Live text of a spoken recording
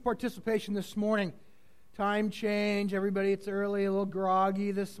Participation this morning. Time change. Everybody, it's early, a little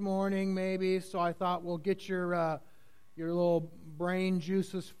groggy this morning maybe, so I thought we'll get your little brain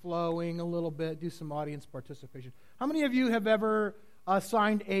juices flowing a little bit, do some audience participation. How many of you have ever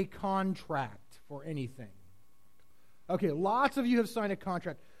signed a contract for anything? Okay, lots of you have signed a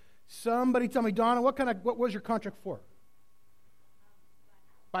contract. Somebody tell me, Donna, what was your contract for?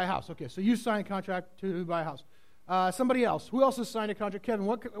 Buy a house. Okay, so you signed a contract to buy a house. Somebody else. Who else has signed a contract? Kevin,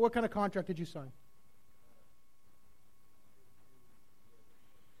 what kind of contract did you sign?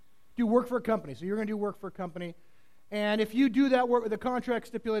 You work for a company. So you're going to do work for a company. And if you do that work, the contract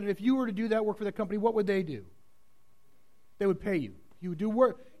stipulated, if you were to do that work for the company, what would they do? They would pay you. You do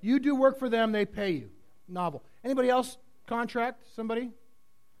work for them, they pay you. Novel. Anybody else contract? Somebody?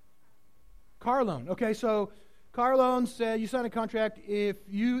 Car loan. Okay, so car loan said you sign a contract. If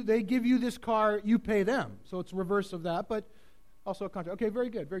they give you this car, you pay them. So it's reverse of that, but also a contract. Okay, very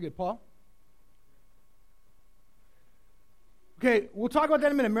good, very good. Paul? Okay, we'll talk about that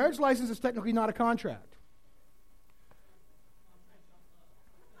in a minute. Marriage license is technically not a contract.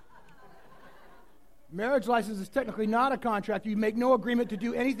 Marriage license is technically not a contract. You make no agreement to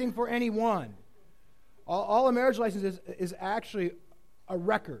do anything for anyone. All a marriage license is actually a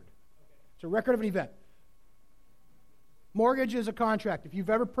record. It's a record of an event. Mortgage is a contract. If you've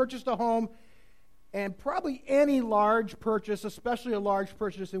ever purchased a home, and probably any large purchase, especially a large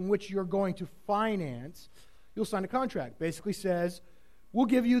purchase in which you're going to finance, you'll sign a contract. Basically says, we'll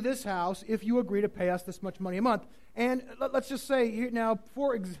give you this house if you agree to pay us this much money a month. And let's just say here now,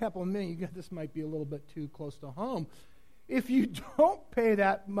 for example, this might be a little bit too close to home. If you don't pay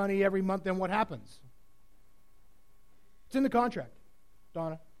that money every month, then what happens? It's in the contract,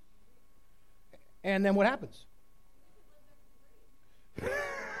 Donna. And then what happens?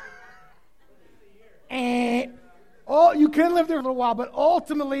 You can live there for a while, but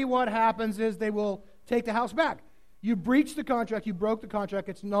ultimately what happens is they will take the house back. You breached the contract, you broke the contract,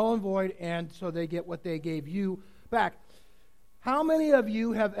 it's null and void, and so they get what they gave you back. How many of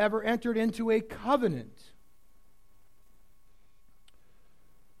you have ever entered into a covenant?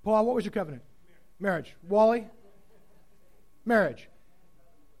 Paul, what was your covenant? Marriage. Wally? Marriage.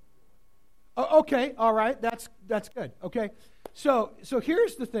 Okay, all right, that's good. Okay, so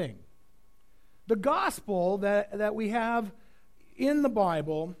here's the thing. The gospel that we have in the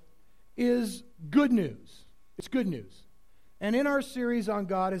Bible is good news. It's good news. And in our series on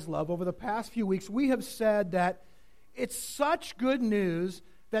God is Love, over the past few weeks, we have said that it's such good news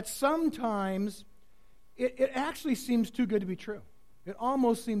that sometimes it actually seems too good to be true. It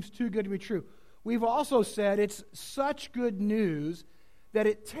almost seems too good to be true. We've also said it's such good news that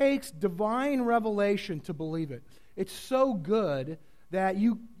it takes divine revelation to believe it. It's so good that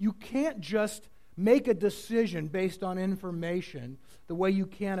you can't just make a decision based on information the way you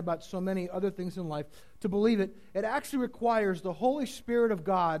can about so many other things in life to believe it. It actually requires the Holy Spirit of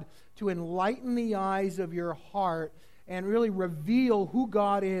God to enlighten the eyes of your heart and really reveal who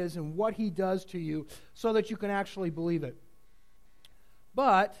God is and what He does to you so that you can actually believe it.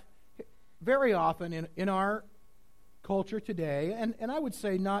 But very often in our culture today, and I would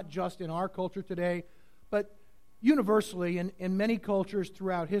say not just in our culture today, but universally in many cultures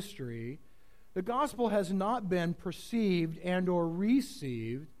throughout history, the gospel has not been perceived and or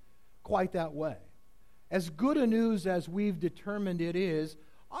received quite that way. As good a news as we've determined it is,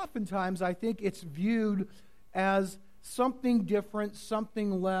 oftentimes I think it's viewed as something different,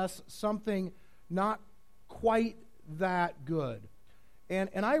 something less, something not quite that good.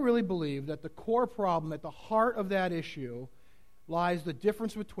 And I really believe that the core problem at the heart of that issue lies the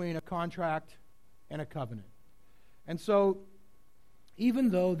difference between a contract and a covenant. And so,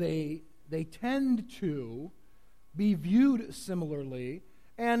 even though they tend to be viewed similarly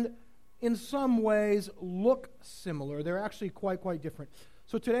and in some ways look similar, they're actually quite different.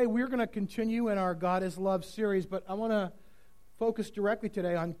 So today we're going to continue in our God is Love series, but I want to focus directly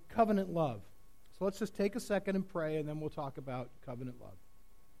today on covenant love. So let's just take a second and pray, and then we'll talk about covenant love.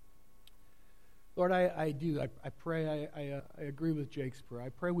 Lord, I pray, I agree with Jake's prayer. I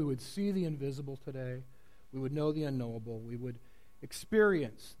pray we would see the invisible today. We would know the unknowable. We would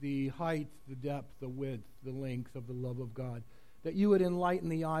experience the height, the depth, the width, the length of the love of God. That you would enlighten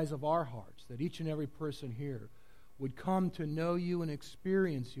the eyes of our hearts. That each and every person here would come to know you and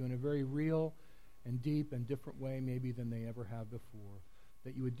experience you in a very real and deep and different way maybe than they ever have before.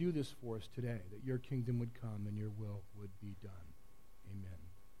 That you would do this for us today. That your kingdom would come and your will would be done. Amen.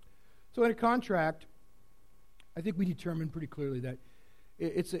 So in a contract, I think we determined pretty clearly that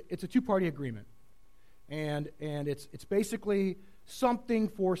it's a two-party agreement. And it's basically something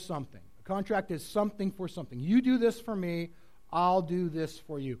for something. A contract is something for something. You do this for me, I'll do this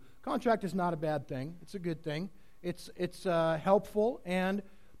for you. Contract is not a bad thing. It's a good thing. It's helpful and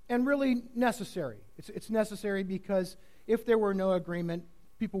really necessary. It's necessary because if there were no agreement,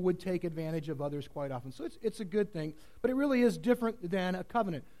 people would take advantage of others quite often. So it's a good thing, but it really is different than a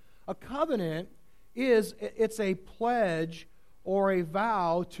covenant. A covenant it's a pledge or a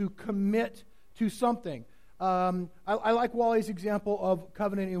vow to commit to something. I like Wally's example of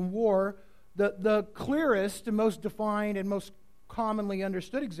covenant in war. The clearest and most defined and most commonly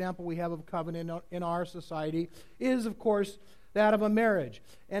understood example we have of covenant in our society is, of course, that of a marriage.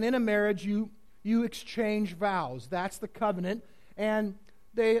 And in a marriage, you exchange vows. That's the covenant. And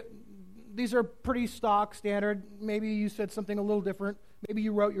these are pretty stock, standard. Maybe you said something a little different. Maybe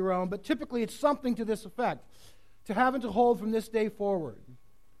you wrote your own. But typically, it's something to this effect. To have and to hold from this day forward,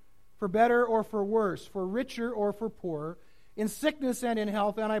 for better or for worse, for richer or for poorer, in sickness and in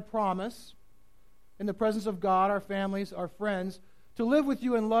health, and I promise, in the presence of God, our families, our friends, to live with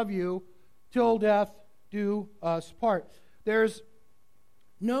you and love you till death do us part. There's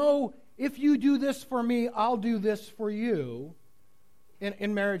no, if you do this for me, I'll do this for you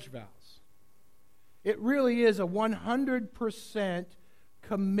in marriage vows. It really is a 100%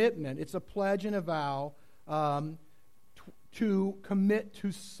 commitment. It's a pledge and a vow to commit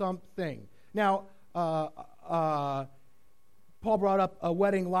to something. Now, Paul brought up a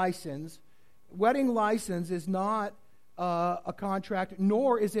wedding license. Wedding license is not a contract,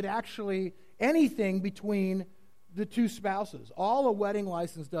 nor is it actually anything between the two spouses. All a wedding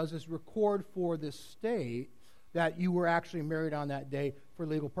license does is record for the state that you were actually married on that day for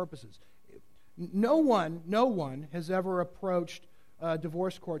legal purposes. No one has ever approached a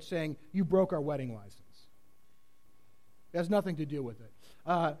divorce court saying, you broke our wedding license. It has nothing to do with it.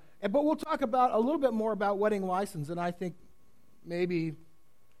 But we'll talk about a little bit more about wedding license, and I think maybe,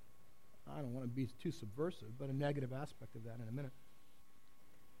 I don't want to be too subversive, but a negative aspect of that in a minute.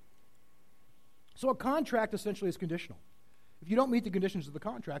 So a contract essentially is conditional. If you don't meet the conditions of the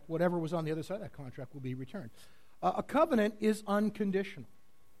contract, whatever was on the other side of that contract will be returned. A covenant is unconditional.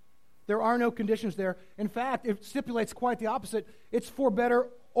 There are no conditions there. In fact, it stipulates quite the opposite. It's for better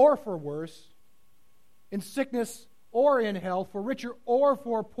or for worse, in sickness or in health, for richer or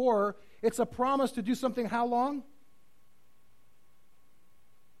for poorer. It's a promise to do something how long?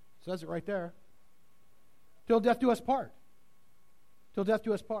 Says it right there. Till death do us part. Till death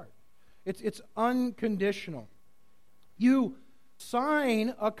do us part. It's unconditional. You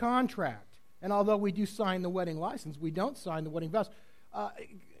sign a contract, and although we do sign the wedding license, we don't sign the wedding vows.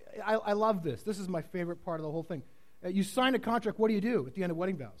 I love this. This is my favorite part of the whole thing. You sign a contract, what do you do at the end of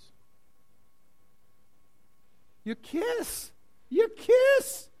wedding vows? You kiss. You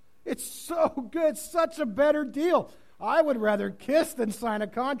kiss. It's so good. Such a better deal. I would rather kiss than sign a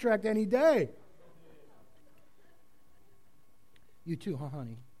contract any day. You too, huh,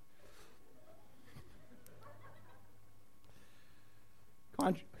 honey?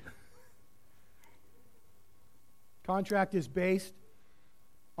 Contract is based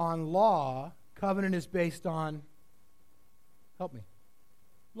on law. Covenant is based on, help me,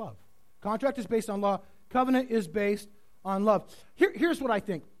 love. Contract is based on law. Covenant is based on love. Here's what I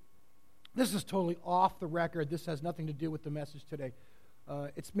think. This is totally off the record. This has nothing to do with the message today.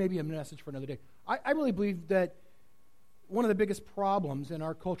 It's maybe a message for another day. I really believe that one of the biggest problems in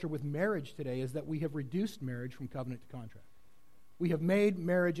our culture with marriage today is that we have reduced marriage from covenant to contract. We have made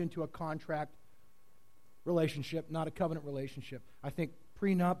marriage into a contract relationship, not a covenant relationship. I think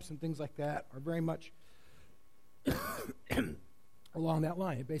prenups and things like that are very much along that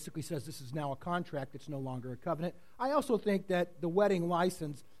line. It basically says this is now a contract, it's no longer a covenant. I also think that the wedding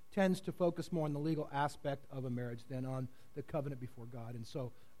license tends to focus more on the legal aspect of a marriage than on the covenant before God. And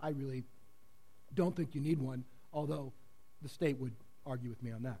so I really don't think you need one, although the state would argue with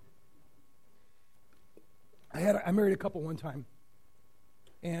me on that. I married a couple one time,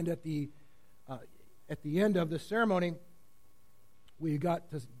 and at the end of the ceremony, we got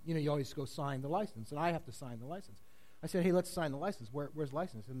to, you always go sign the license, and I have to sign the license. I said, hey, let's sign the license. Where's the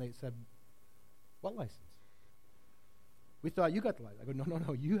license? And they said, what license? We thought you got the license. I go,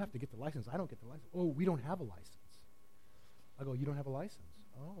 no, you have to get the license. I don't get the license. Oh, we don't have a license. I go, you don't have a license?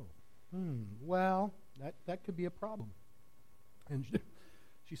 Oh, well, that could be a problem. And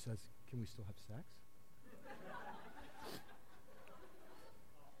she says, can we still have sex?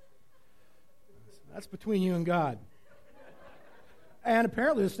 That's between you and God. And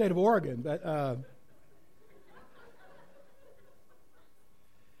apparently the state of Oregon. But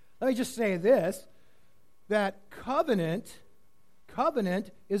let me just say this, that covenant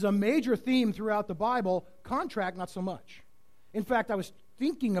is a major theme throughout the Bible. Contract, not so much. In fact, I was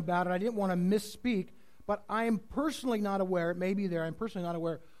thinking about it. I didn't want to misspeak. But I am personally not aware, maybe there, I'm personally not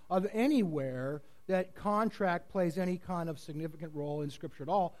aware of anywhere that contract plays any kind of significant role in Scripture at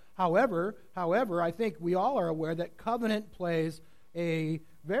all. However, I think we all are aware that covenant plays a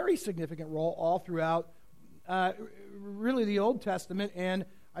very significant role all throughout really the Old Testament, and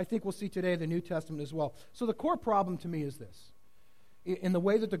I think we'll see today the New Testament as well. So the core problem to me is this. In the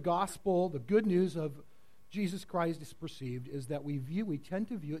way that the gospel, the good news of Jesus Christ is perceived, is that we tend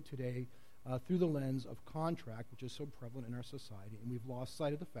to view it today through the lens of contract, which is so prevalent in our society, and we've lost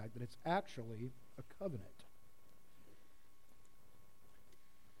sight of the fact that it's actually a covenant.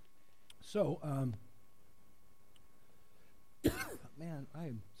 So, man, I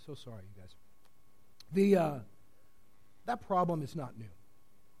am so sorry, you guys. That problem is not new.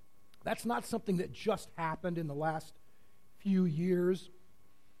 That's not something that just happened in the last few years.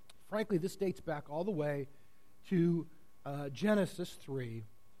 Frankly, this dates back all the way to Genesis 3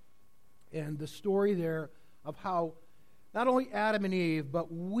 and the story there of how not only Adam and Eve,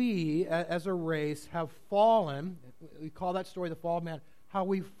 but we as a race have fallen. We call that story the fall of man. How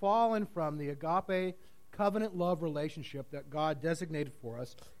we've fallen from the agape covenant love relationship that God designated for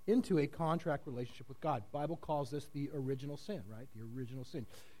us into a contract relationship with God. The Bible calls this the original sin, right? The original sin.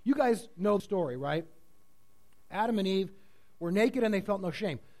 You guys know the story, right? Adam and Eve were naked and they felt no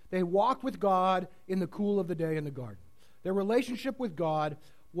shame. They walked with God in the cool of the day in the garden. Their relationship with God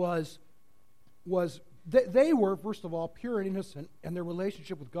was they were, first of all, pure and innocent, and their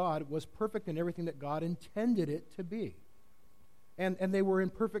relationship with God was perfect in everything that God intended it to be. And they were in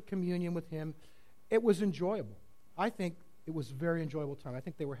perfect communion with Him. It was enjoyable. I think it was a very enjoyable time. I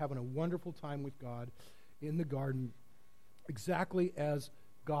think they were having a wonderful time with God in the garden, exactly as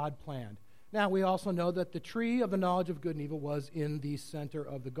God planned. Now, we also know that the tree of the knowledge of good and evil was in the center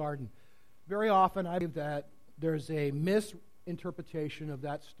of the garden. Very often, I believe that there's a misinterpretation of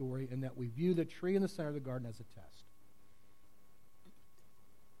that story and that we view the tree in the center of the garden as a test.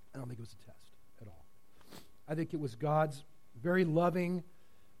 I don't think it was a test at all. I think it was God's very loving,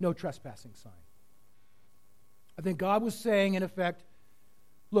 no trespassing sign. I think God was saying, in effect,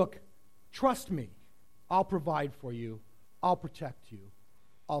 look, trust me. I'll provide for you. I'll protect you.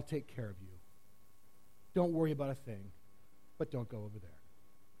 I'll take care of you. Don't worry about a thing, but don't go over there.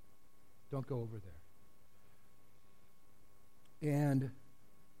 Don't go over there. And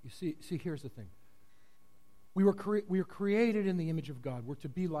you see, here's the thing. We were created in the image of God. We're to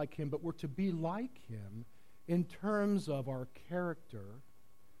be like Him, but we're to be like Him in terms of our character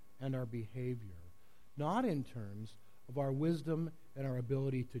and our behavior, not in terms of our wisdom and our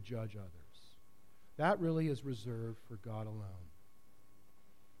ability to judge others. That really is reserved for God alone.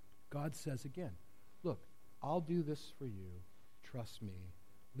 God says again, look, I'll do this for you. Trust me.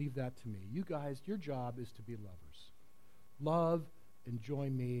 Leave that to me. You guys, your job is to be lovers. Love, enjoy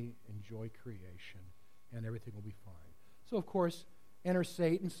me, enjoy creation, and everything will be fine. So, of course, enter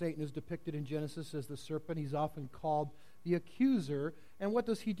Satan. Satan is depicted in Genesis as the serpent. He's often called the accuser. And what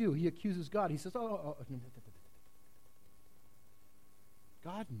does he do? He accuses God. He says, God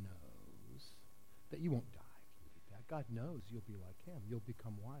knows that you won't die if you eat that. God knows you'll be like Him. You'll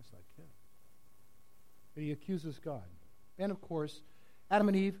become wise like Him. But he accuses God. And, of course, Adam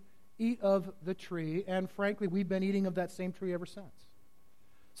and Eve eat of the tree, and frankly, we've been eating of that same tree ever since.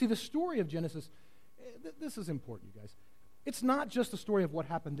 See, the story of Genesis, this is important, you guys. It's not just the story of what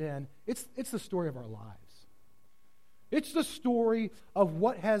happened then. It's the story of our lives. It's the story of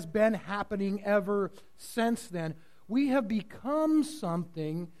what has been happening ever since then. We have become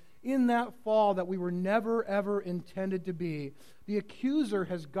something in that fall that we were never, ever intended to be. The accuser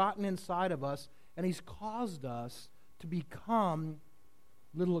has gotten inside of us, and he's caused us to become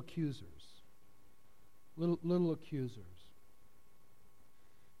little accusers. Little accusers.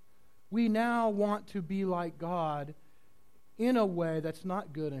 We now want to be like God in a way that's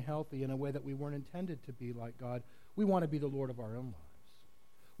not good and healthy, in a way that we weren't intended to be like God. We want to be the Lord of our own lives.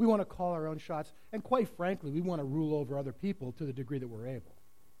 We want to call our own shots, and quite frankly, we want to rule over other people to the degree that we're able.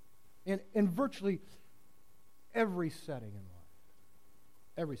 In virtually every setting in life.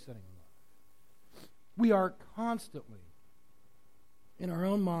 Every setting in life. We are constantly, in our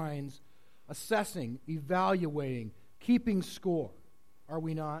own minds, assessing, evaluating, keeping score. Are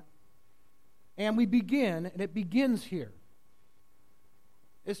we not? And we begin, and it begins here.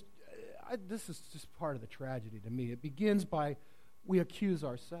 This is just part of the tragedy to me. It begins by we accuse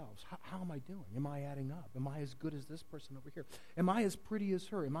ourselves. How am I doing? Am I adding up? Am I as good as this person over here? Am I as pretty as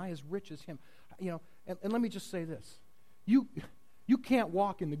her? Am I as rich as him? You know, and let me just say this. You can't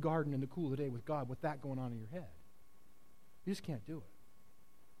walk in the garden in the cool of the day with God with that going on in your head. You just can't do it.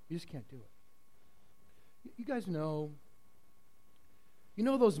 You just can't do it. You guys know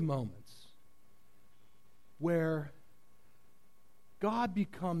those moments where God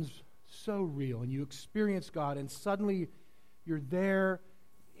becomes so real and you experience God and suddenly you're there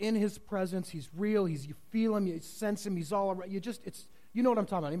in His presence. He's real. You feel Him. You sense Him. He's all around. You know what I'm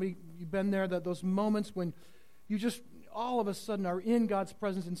talking about. Anybody, you've been there, those moments when you just all of a sudden are in God's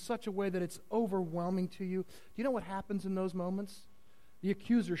presence in such a way that it's overwhelming to you. Do you know what happens in those moments? The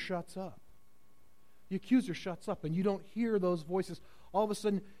accuser shuts up. The accuser shuts up and you don't hear those voices. All of a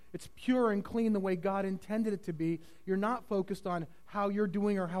sudden, it's pure and clean the way God intended it to be. You're not focused on how you're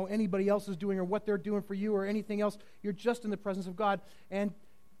doing or how anybody else is doing or what they're doing for you or anything else. You're just in the presence of God. And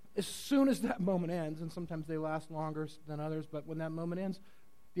as soon as that moment ends, and sometimes they last longer than others, but when that moment ends,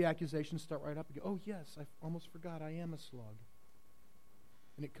 the accusations start right up. You go, oh yes, I almost forgot I am a slug.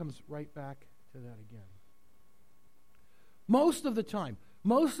 And it comes right back to that again. Most of the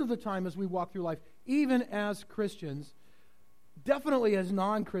time as we walk through life, even as Christians, definitely as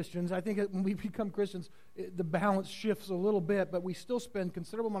non-Christians, I think when we become Christians, the balance shifts a little bit, but we still spend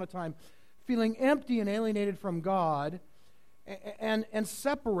considerable amount of time feeling empty and alienated from God and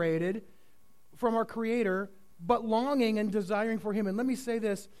separated from our Creator, but longing and desiring for Him. And let me say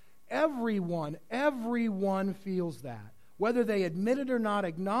this, everyone feels that. Whether they admit it or not,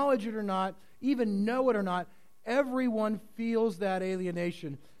 acknowledge it or not, even know it or not, everyone feels that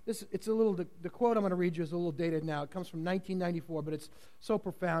alienation. The quote I'm going to read you is a little dated now. It comes from 1994, but it's so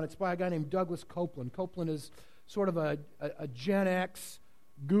profound. It's by a guy named Douglas Copeland. Copeland is sort of a Gen X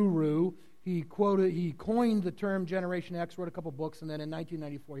guru. He coined the term Generation X, wrote a couple books, and then in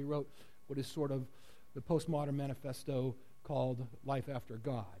 1994 he wrote what is sort of the postmodern manifesto called Life After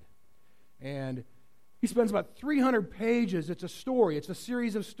God. And he spends about 300 pages. It's a story. It's a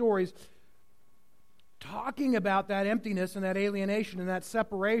series of stories talking about that emptiness and that alienation and that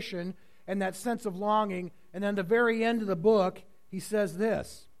separation and that sense of longing. And then the very end of the book, he says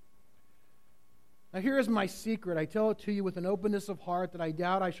this. Now here is my secret. I tell it to you with an openness of heart that I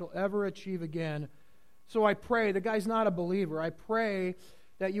doubt I shall ever achieve again. So I pray, the guy's not a believer, I pray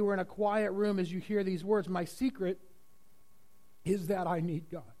that you are in a quiet room as you hear these words. My secret is that I need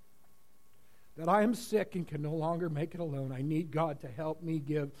God. That I am sick and can no longer make it alone. I need God to help me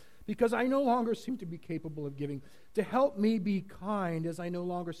give, because I no longer seem to be capable of giving. To help me be kind as I no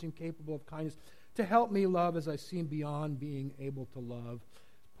longer seem capable of kindness. To help me love as I seem beyond being able to love.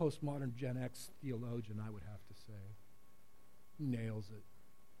 Postmodern Gen X theologian, I would have to say. Nails it.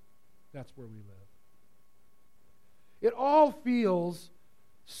 That's where we live. It all feels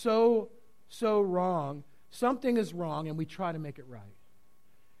so wrong. Something is wrong, and we try to make it right.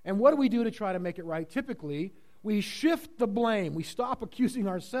 And what do we do to try to make it right? Typically, we shift the blame. We stop accusing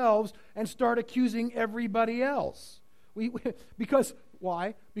ourselves and start accusing everybody else. Because,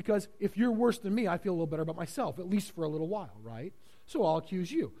 why? Because if you're worse than me, I feel a little better about myself, at least for a little while, right? So I'll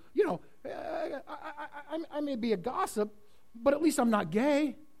accuse you. You know, I may be a gossip, but at least I'm not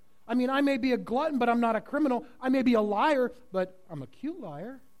gay. I mean, I may be a glutton, but I'm not a criminal. I may be a liar, but I'm a cute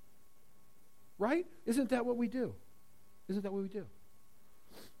liar. Right? Isn't that what we do? Isn't that what we do?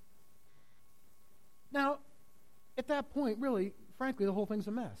 Now, at that point, really, frankly, the whole thing's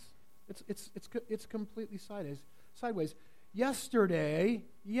a mess. It's completely sideways. Yesterday,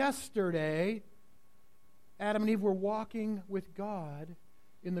 Adam and Eve were walking with God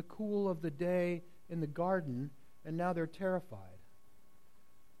in the cool of the day in the garden, and now they're terrified.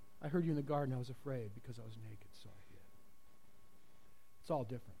 I heard you in the garden, I was afraid because I was naked, so I hid. It's all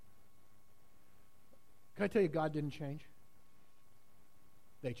different. Can I tell you God didn't change?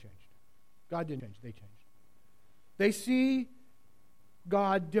 They changed. God didn't change, they changed. They see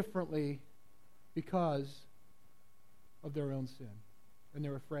God differently because of their own sin. And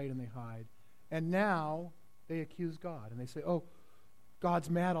they're afraid and they hide. And now they accuse God. And they say, oh, God's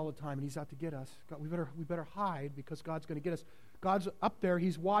mad all the time and He's out to get us. God, we better hide because God's going to get us. God's up there.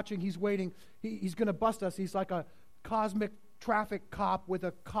 He's watching. He's waiting. He's going to bust us. He's like a cosmic traffic cop with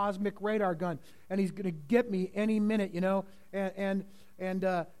a cosmic radar gun. And He's going to get me any minute, you know. And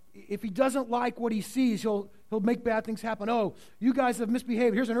if He doesn't like what He sees, He'll make bad things happen. Oh, you guys have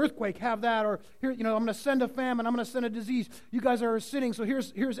misbehaved. Here's an earthquake. Have that. Or here, you know, I'm going to send a famine. I'm going to send a disease. You guys are sinning. So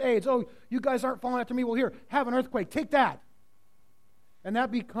here's AIDS. Oh, you guys aren't following after me. Well, here, have an earthquake. Take that. And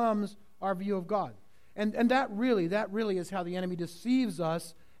that becomes our view of God. And that really is how the enemy deceives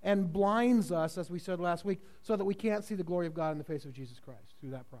us and blinds us, as we said last week, so that we can't see the glory of God in the face of Jesus Christ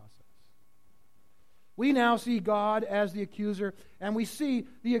through that process. We now see God as the accuser, and we see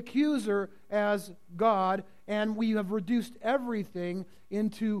the accuser as God, and we have reduced everything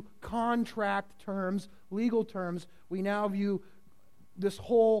into contract terms, legal terms. We now view this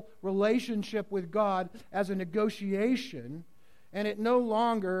whole relationship with God as a negotiation, And it no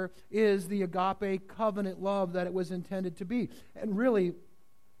longer is the agape covenant love that it was intended to be. And really,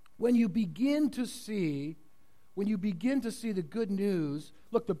 when you begin to see the good news,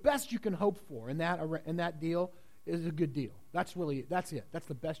 look, the best you can hope for in that deal is a good deal. That's it. That's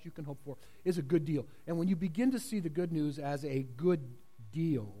the best you can hope for, is a good deal. And when you begin to see the good news as a good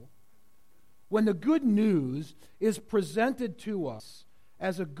deal, when the good news is presented to us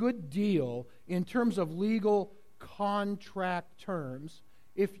as a good deal in terms of legal contract terms,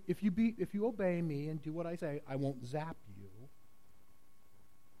 if you obey me and do what I say, I won't zap you.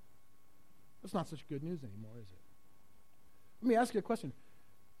 That's not such good news anymore, is it? Let me ask you a question.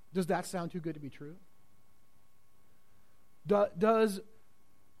 Does that sound too good to be true? Does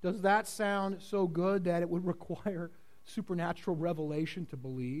that sound so good that it would require supernatural revelation to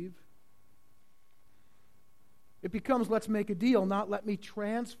believe? It becomes, let's make a deal, not let me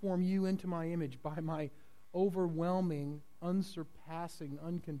transform you into my image by my overwhelming, unsurpassing,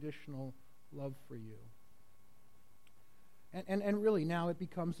 unconditional love for you. And really, now it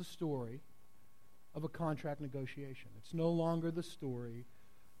becomes the story of a contract negotiation. It's no longer the story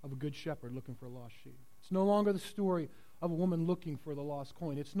of a good shepherd looking for a lost sheep. It's no longer the story of a woman looking for the lost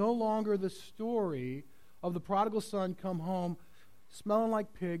coin. It's no longer the story of the prodigal son come home smelling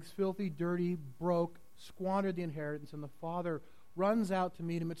like pigs, filthy, dirty, broke, squandered the inheritance, and the father runs out to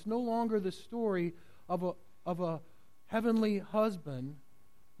meet him. It's no longer the story of a heavenly husband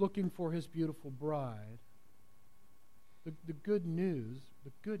looking for his beautiful bride. The good news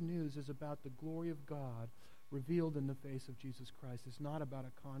is about the glory of God revealed in the face of Jesus Christ. It's not about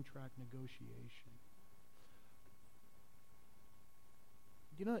a contract negotiation.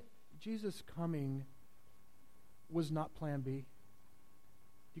 You know, Jesus' coming was not plan B.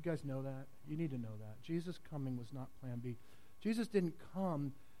 You guys know that? You need to know that. Jesus' coming was not plan B. Jesus didn't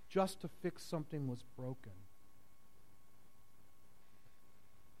come just to fix something was broken.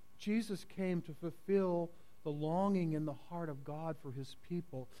 Jesus came to fulfill the longing in the heart of God for his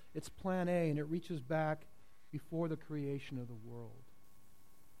people. It's plan A, and it reaches back before the creation of the world.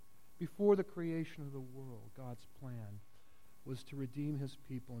 Before the creation of the world, God's plan was to redeem his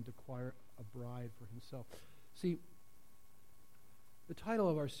people and to acquire a bride for himself. See, the title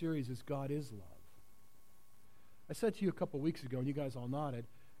of our series is God is Love. I said to you a couple weeks ago, and you guys all nodded,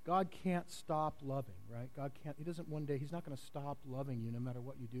 God can't stop loving, right? He's not going to stop loving you no matter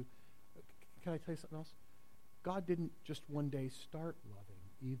what you do. Can I tell you something else? God didn't just one day start loving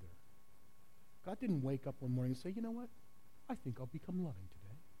either. God didn't wake up one morning and say, you know what? I think I'll become loving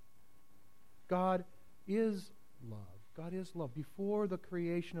today. God is love. God is love. Before the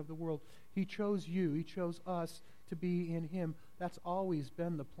creation of the world, he chose you. He chose us to be in him. That's always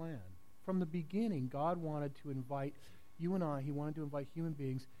been the plan. From the beginning, God wanted to invite you and I, he wanted to invite human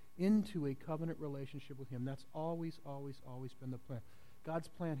beings into a covenant relationship with him. That's always, always, always been the plan. God's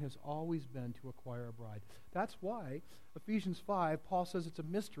plan has always been to acquire a bride. That's why Ephesians 5, Paul says it's a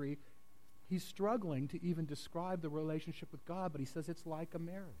mystery. He's struggling to even describe the relationship with God, but he says it's like a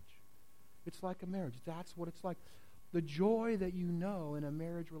marriage. It's like a marriage. That's what it's like. The joy that you know in a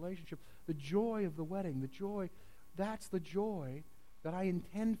marriage relationship, the joy of the wedding, that's the joy that I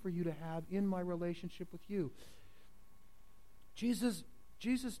intend for you to have in my relationship with you. Jesus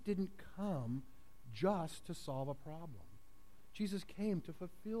didn't come just to solve a problem. Jesus came to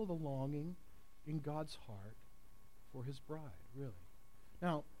fulfill the longing in God's heart for his bride, really.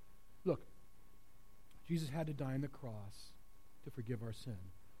 Now, look, Jesus had to die on the cross to forgive our sin.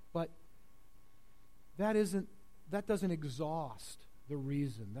 But that doesn't exhaust the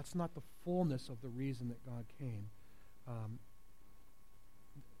reason. That's not the fullness of the reason that God came.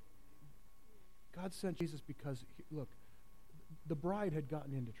 God sent Jesus because, look, the bride had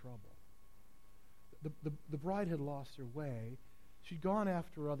gotten into trouble. The bride had lost her way. She'd gone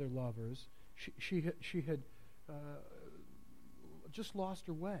after other lovers. She had just lost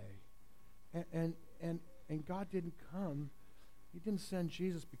her way. And God didn't come. He didn't send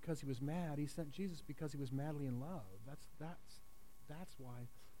Jesus because he was mad. He sent Jesus because he was madly in love. That's why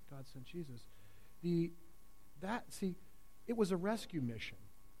God sent Jesus. It was a rescue mission.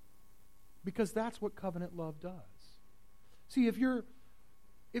 Because that's what covenant love does. See, if your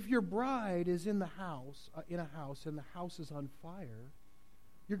bride is in a house and the house is on fire,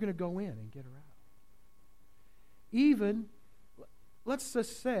 you're going to go in and get her out. Even, let's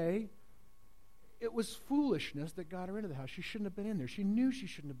just say, it was foolishness that got her into the house. She shouldn't have been in there. She knew she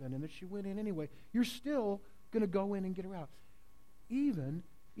shouldn't have been in there. She went in anyway. You're still going to go in and get her out. Even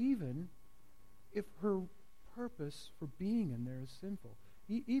if her purpose for being in there is sinful.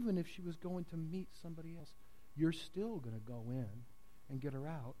 Even if she was going to meet somebody else, you're still going to go in and get her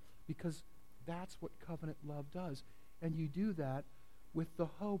out because that's what covenant love does. And you do that with the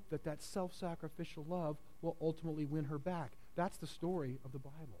hope that that self-sacrificial love will ultimately win her back. That's the story of the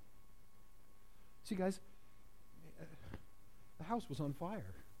Bible. See, guys, the house was on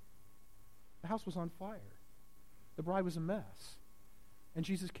fire. The house was on fire. The bride was a mess. And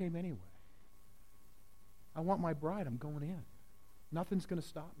Jesus came anyway. I want my bride. I'm going in. Nothing's going to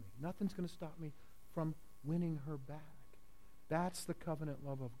stop me. Nothing's going to stop me from winning her back. That's the covenant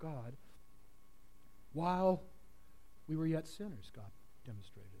love of God. While we were yet sinners, God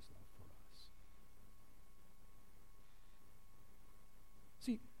demonstrated his love for us.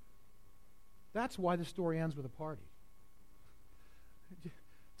 See, that's why the story ends with a party.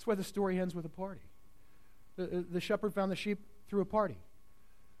 That's why the story ends with a party. The shepherd found the sheep, threw a party.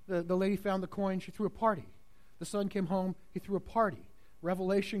 The lady found the coin, she threw a party. The son came home, he threw a party.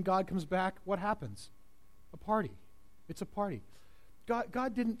 Revelation, God comes back, what happens? A party. It's a party.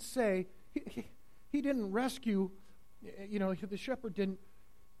 God didn't say, he didn't rescue, the shepherd didn't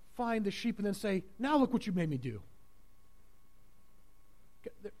find the sheep and then say, now look what you made me do.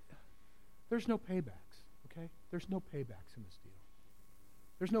 There's no paybacks, okay? There's no paybacks in this deal.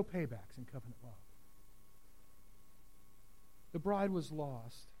 There's no paybacks in covenant love. The bride was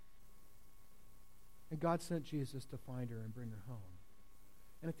lost, and God sent Jesus to find her and bring her home.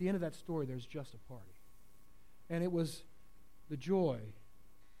 And at the end of that story, there's just a party. And it was the joy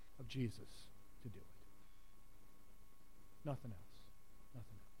of Jesus to do it. Nothing else.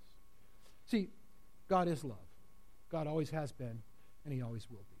 Nothing else. See, God is love. God always has been, and he always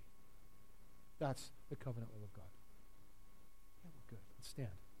will be. That's the covenant love of God. Yeah, we're good. Let's stand.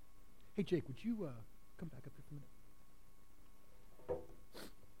 Hey, Jake, would you come back up here for a minute?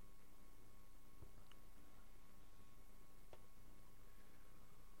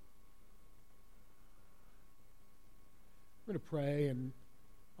 We're going to pray, and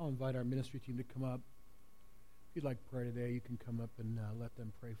I'll invite our ministry team to come up. If you'd like prayer today, you can come up and let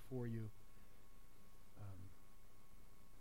them pray for you.